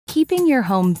Keeping your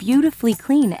home beautifully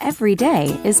clean every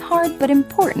day is hard but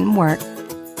important work.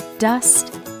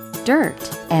 Dust, dirt,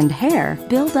 and hair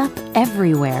build up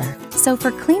everywhere. So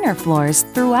for cleaner floors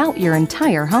throughout your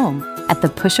entire home, at the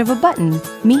push of a button,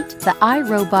 meet the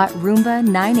iRobot Roomba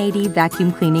 980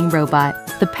 vacuum cleaning robot,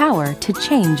 the power to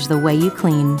change the way you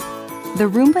clean. The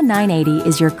Roomba 980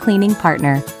 is your cleaning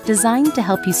partner, designed to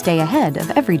help you stay ahead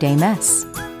of everyday mess.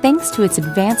 Thanks to its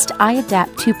advanced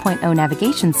iAdapt 2.0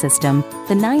 navigation system,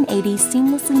 the 980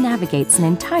 seamlessly navigates an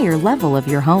entire level of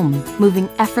your home, moving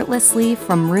effortlessly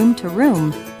from room to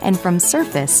room and from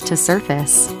surface to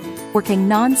surface. Working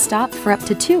non-stop for up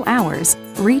to 2 hours,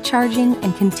 recharging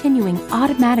and continuing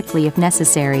automatically if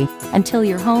necessary until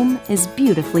your home is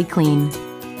beautifully clean.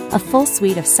 A full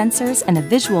suite of sensors and a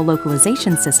visual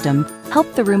localization system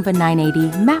help the Roomba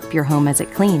 980 map your home as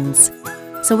it cleans,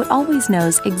 so it always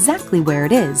knows exactly where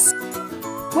it is,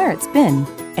 where it's been,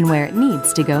 and where it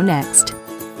needs to go next.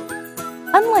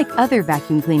 Unlike other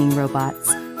vacuum cleaning robots,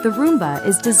 the Roomba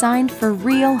is designed for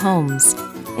real homes,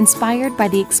 inspired by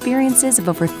the experiences of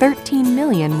over 13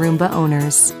 million Roomba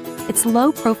owners. Its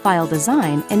low-profile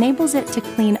design enables it to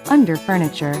clean under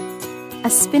furniture. A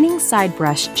spinning side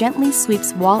brush gently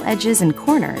sweeps wall edges and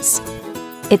corners.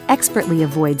 It expertly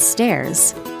avoids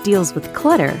stairs, deals with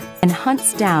clutter, and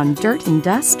hunts down dirt and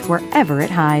dust wherever it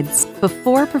hides,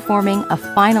 before performing a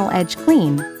final edge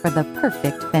clean for the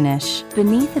perfect finish.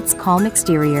 Beneath its calm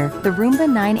exterior, the Roomba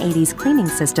 980's cleaning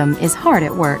system is hard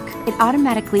at work. It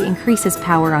automatically increases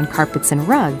power on carpets and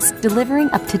rugs,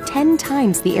 delivering up to 10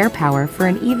 times the air power for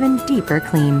an even deeper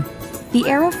clean. The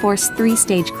AeroForce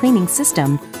 3-stage cleaning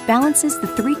system balances the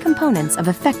 3 components of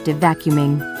effective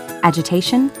vacuuming: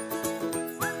 agitation,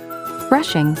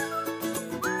 brushing,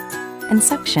 and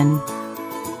suction.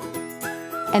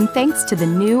 And thanks to the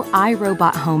new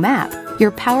iRobot Home app,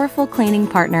 your powerful cleaning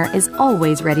partner is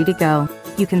always ready to go.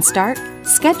 You can start,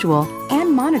 schedule,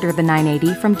 and monitor the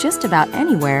 980 from just about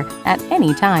anywhere at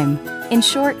any time. In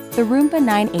short, the Roomba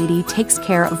 980 takes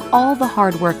care of all the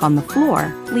hard work on the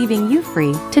floor, leaving you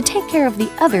free to take care of the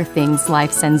other things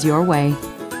life sends your way.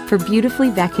 For beautifully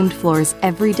vacuumed floors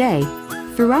every day,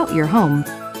 throughout your home,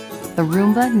 the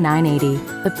Roomba 980,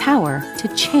 the power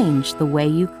to change the way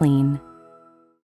you clean.